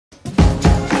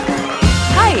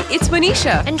it's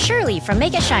Manisha. And Shirley from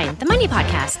Make It Shine, the Money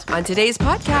Podcast. On today's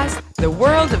podcast, the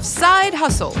world of side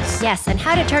hustles. Yes, and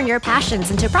how to turn your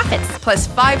passions into profits. Plus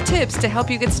 5 tips to help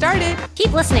you get started.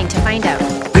 Keep listening to find out.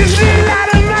 This little light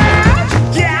of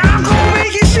mine, yeah, I'm gonna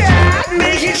make it shine,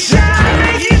 make it shine,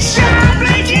 make it shine,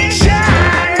 make it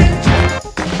shine.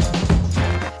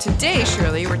 Today,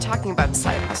 Shirley, we're talking about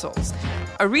side hustles.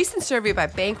 A recent survey by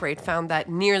Bankrate found that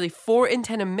nearly 4 in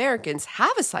 10 Americans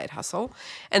have a side hustle,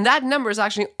 and that number is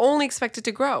actually only expected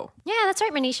to grow. Yeah, that's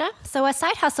right, Manisha. So a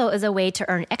side hustle is a way to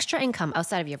earn extra income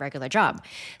outside of your regular job.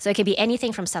 So it could be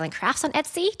anything from selling crafts on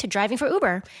Etsy to driving for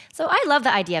Uber. So I love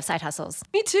the idea of side hustles.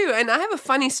 Me too, and I have a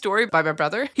funny story by my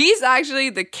brother. He's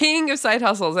actually the king of side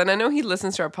hustles, and I know he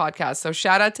listens to our podcast, so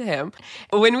shout out to him.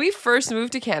 When we first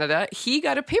moved to Canada, he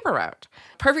got a paper route.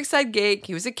 Perfect side gig,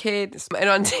 he was a kid, and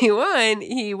on day one,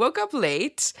 he woke up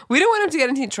late. We didn't want him to get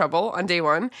into trouble on day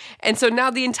one, and so now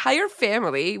the entire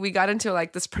family, we got into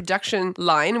like this production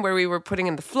line where we were putting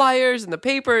in the flyers and the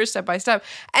papers step by step,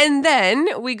 and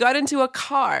then we got into a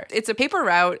car. It's a paper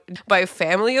route by a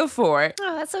family of 4.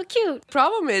 Oh, that's so cute.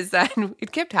 Problem is that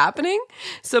it kept happening,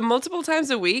 so multiple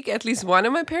times a week, at least one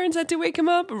of my parents had to wake him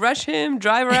up, rush him,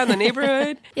 drive around the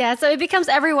neighborhood. Yeah, so it becomes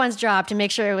everyone's job to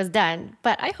make sure it was done.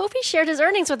 But I hope he shared his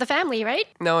earnings with the family, right?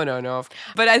 No.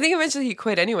 But I think eventually he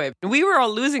quit anyway. We were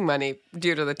all losing money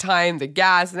due to the time, the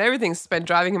gas, and everything spent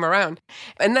driving him around.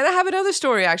 And then I have another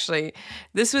story, actually.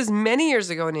 This was many years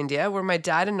ago in India where my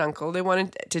dad and uncle, they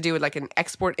wanted to do like an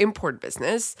export-import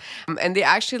business. And they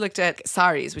actually looked at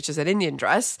saris, which is an Indian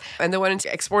dress. And they wanted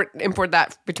to export-import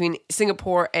that between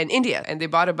Singapore and India. And they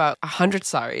bought about 100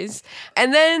 saris.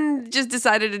 And then just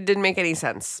decided it didn't make any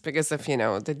sense because of,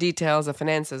 the details, the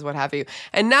finances, what have you.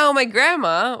 And now my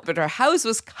grandma, but her house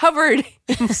was covered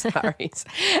in saris.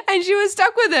 And she was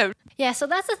stuck with them. Yeah, so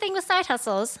that's the thing with side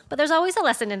hustles, but there's always a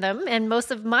lesson in them, and most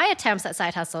of my attempts at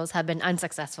side hustles have been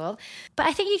unsuccessful. But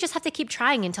I think you just have to keep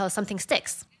trying until something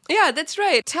sticks. Yeah, that's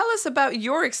right. Tell us about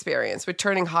your experience with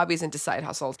turning hobbies into side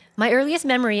hustles. My earliest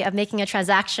memory of making a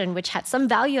transaction which had some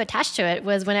value attached to it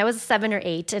was when I was 7 or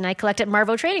 8 and I collected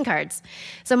Marvel trading cards.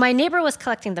 So my neighbor was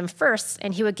collecting them first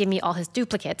and he would give me all his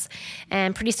duplicates.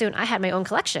 And pretty soon I had my own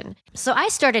collection. So I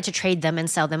started to trade them and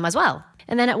sell them as well.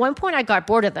 And then at one point I got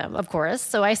bored of them, of course,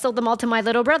 so I sold them all to my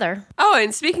little brother. Oh,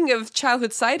 and speaking of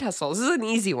childhood side hustles, this is an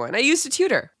easy one. I used to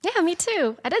tutor. Yeah, me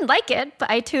too. I didn't like it, but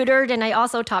I tutored and I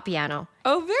also taught piano.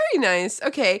 Oh, very nice.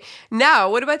 Okay, now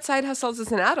what about side hustles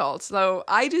as an adult? So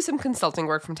I do some consulting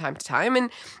work from time to time, and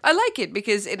I like it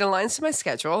because it aligns to my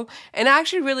schedule, and I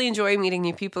actually really enjoy meeting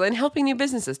new people and helping new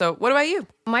businesses. So what about you?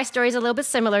 My story is a little bit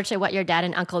similar to what your dad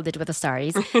and uncle did with the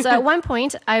saris. So at one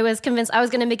point, I was convinced I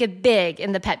was going to make it big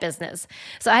in the pet business.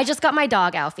 So I just got my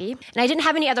dog, Alfie, and I didn't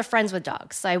have any other friends with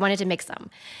dogs, so I wanted to make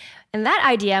some. And that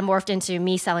idea morphed into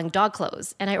me selling dog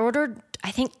clothes. And I ordered,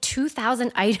 I think,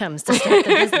 2,000 items to start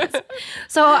the business.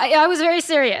 So I was very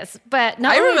serious. But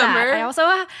not only that, I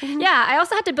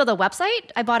also had to build a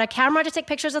website. I bought a camera to take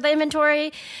pictures of the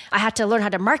inventory. I had to learn how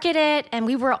to market it. And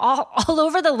we were all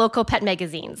over the local pet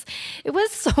magazines. It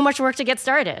was so much work to get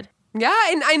started. Yeah,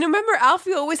 and I remember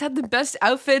Alfie always had the best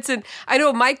outfits, and I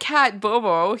know my cat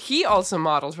Bobo, he also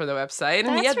modeled for the website,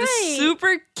 and he had this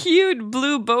super cute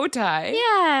blue bow tie.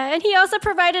 Yeah, and he also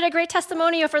provided a great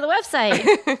testimonial for the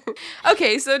website.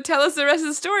 Okay, so tell us the rest of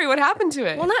the story. What happened to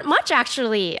it? Well, not much,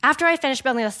 actually. After I finished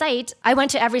building the site, I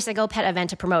went to every single pet event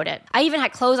to promote it. I even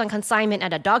had clothes on consignment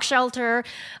at a dog shelter.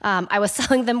 I was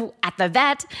selling them at the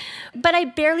vet, but I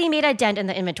barely made a dent in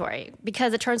the inventory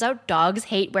because it turns out dogs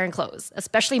hate wearing clothes,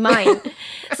 especially mine.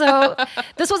 So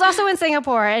this was also in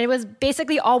Singapore, and it was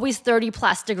basically always 30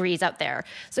 plus degrees out there.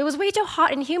 So it was way too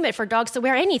hot and humid for dogs to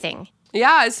wear anything.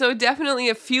 Yeah, so definitely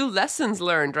a few lessons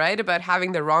learned, right? About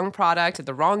having the wrong product at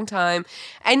the wrong time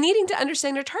and needing to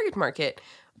understand your target market.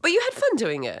 But you had fun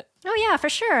doing it. Oh, yeah, for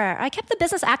sure. I kept the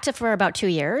business active for about 2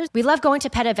 years. We loved going to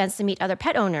pet events to meet other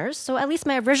pet owners, so at least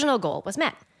my original goal was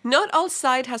met. Not all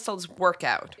side hustles work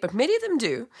out, but many of them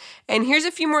do. And here's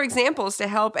a few more examples to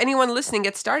help anyone listening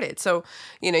get started. So,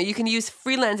 you can use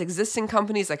freelance existing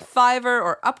companies like Fiverr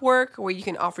or Upwork, where you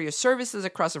can offer your services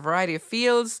across a variety of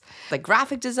fields, like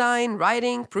graphic design,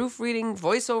 writing, proofreading,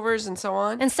 voiceovers, and so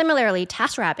on. And similarly,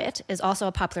 TaskRabbit is also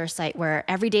a popular site where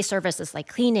everyday services like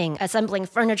cleaning, assembling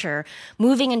furniture,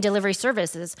 moving and delivery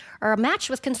services are a match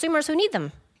with consumers who need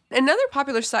them. Another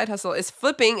popular side hustle is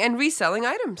flipping and reselling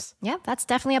items. Yeah, that's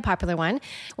definitely a popular one.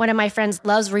 One of my friends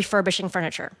loves refurbishing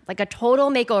furniture, like a total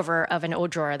makeover of an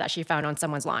old drawer that she found on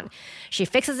someone's lawn. She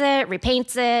fixes it,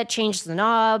 repaints it, changes the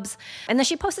knobs, and then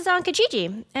she posts it on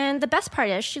Kijiji. And the best part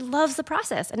is she loves the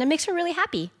process, and it makes her really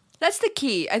happy. That's the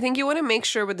key. I think you want to make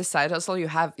sure with the side hustle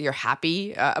you're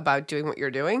happy about doing what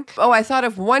you're doing. Oh, I thought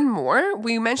of one more.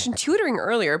 We mentioned tutoring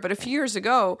earlier, but a few years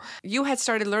ago, you had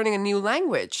started learning a new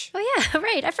language. Oh, yeah,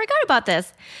 right. I forgot about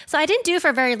this. So I didn't do it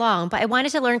for very long, but I wanted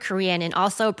to learn Korean and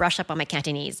also brush up on my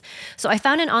Cantonese. So I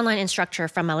found an online instructor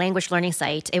from a language learning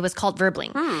site. It was called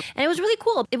Verbling. And it was really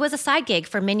cool. It was a side gig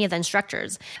for many of the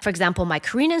instructors. For example, my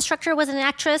Korean instructor was an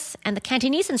actress, and the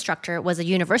Cantonese instructor was a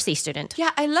university student. Yeah,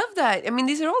 I love that. I mean,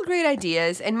 these are all great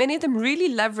ideas, and many of them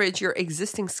really leverage your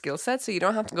existing skill set, so you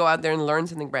don't have to go out there and learn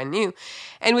something brand new.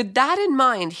 And with that in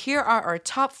mind, here are our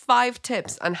top 5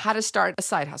 tips on how to start a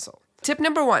side hustle. Tip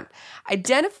number 1,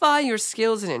 identify your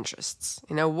skills and interests.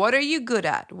 What are you good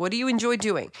at? What do you enjoy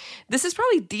doing? This is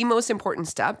probably the most important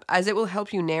step, as it will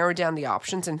help you narrow down the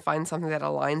options and find something that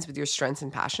aligns with your strengths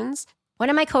and passions. One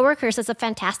of my coworkers is a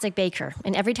fantastic baker,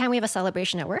 and every time we have a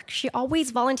celebration at work, she always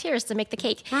volunteers to make the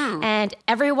cake. And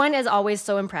everyone is always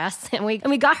so impressed. And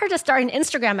we got her to start an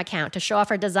Instagram account to show off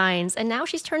her designs, and now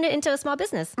she's turned it into a small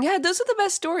business. Yeah, those are the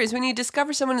best stories, when you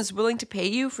discover someone is willing to pay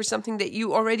you for something that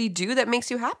you already do that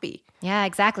makes you happy. Yeah,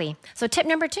 exactly. So tip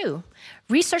number 2,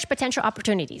 research potential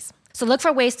opportunities. So look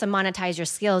for ways to monetize your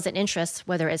skills and interests,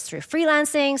 whether it's through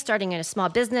freelancing, starting a small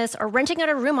business, or renting out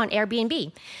a room on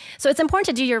Airbnb. So it's important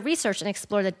to do your research and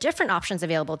explore the different options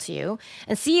available to you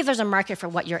and see if there's a market for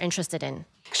what you're interested in.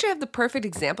 Actually, I have the perfect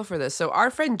example for this. So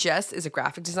our friend Jess is a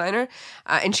graphic designer,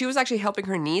 and she was actually helping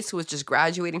her niece who was just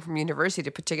graduating from university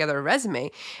to put together a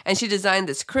resume. And she designed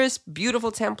this crisp,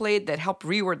 beautiful template that helped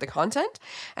reword the content.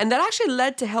 And that actually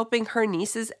led to helping her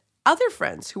niece's other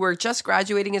friends who were just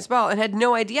graduating as well and had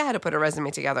no idea how to put a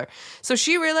resume together. So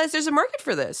she realized there's a market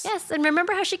for this. Yes, and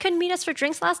remember how she couldn't meet us for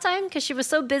drinks last time because she was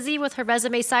so busy with her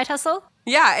resume side hustle?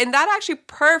 Yeah, and that actually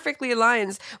perfectly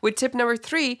aligns with tip number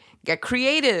 3, get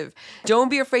creative. Don't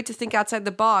be afraid to think outside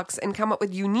the box and come up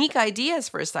with unique ideas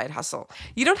for a side hustle.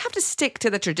 You don't have to stick to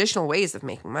the traditional ways of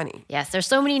making money. Yes, there's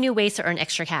so many new ways to earn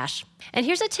extra cash. And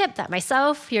here's a tip that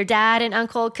myself, your dad, and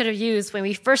uncle could have used when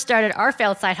we first started our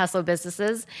failed side hustle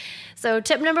businesses. So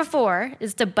tip number 4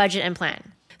 is to budget and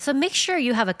plan. So make sure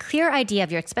you have a clear idea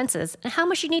of your expenses and how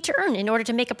much you need to earn in order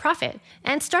to make a profit.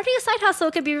 And starting a side hustle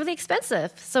could be really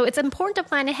expensive, so it's important to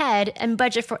plan ahead and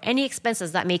budget for any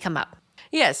expenses that may come up.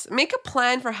 Yes, make a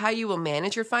plan for how you will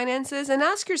manage your finances and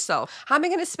ask yourself, how am I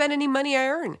going to spend any money I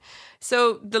earn?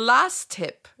 So the last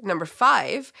tip, number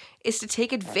 5, is to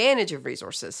take advantage of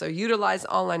resources. So utilize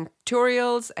online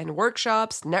tutorials and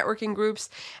workshops, networking groups,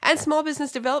 and small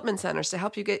business development centers to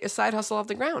help you get your side hustle off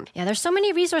the ground. Yeah, there's so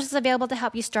many resources available to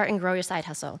help you start and grow your side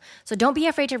hustle. So don't be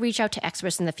afraid to reach out to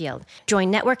experts in the field.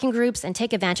 Join networking groups and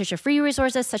take advantage of free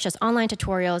resources such as online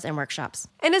tutorials and workshops.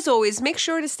 And as always, make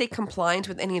sure to stay compliant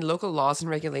with any local laws and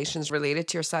regulations related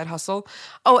to your side hustle.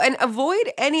 Oh, and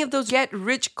avoid any of those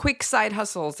get-rich-quick side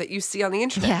hustles that you see on the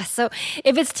internet. Yeah, so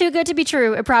if it's too good to be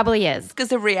true, it probably is. Because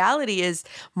the reality is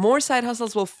more side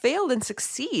hustles will fail than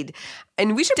succeed.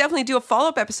 And we should definitely do a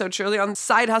follow-up episode, Shirley, on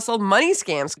side hustle money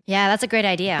scams. Yeah, that's a great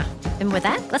idea. And with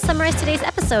that, let's summarize today's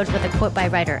episode with a quote by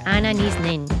writer Anna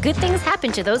Nin. Good things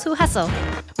happen to those who hustle.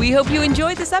 We hope you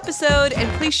enjoyed this episode, and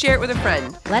please share it with a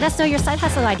friend. Let us know your side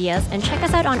hustle ideas and check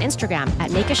us out on Instagram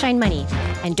at Make It Shine Money.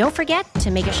 And don't forget to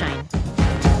make it shine.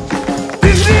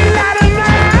 This little light of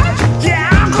mine, yeah,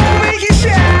 I'm gonna make it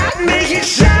shine, make it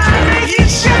shine, make it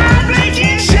shine, make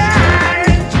it shine.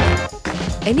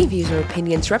 Any views or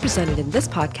opinions represented in this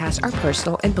podcast are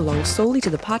personal and belong solely to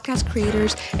the podcast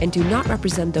creators and do not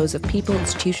represent those of people,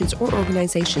 institutions, or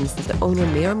organizations that the owner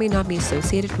may or may not be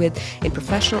associated with in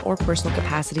professional or personal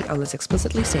capacity unless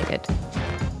explicitly stated.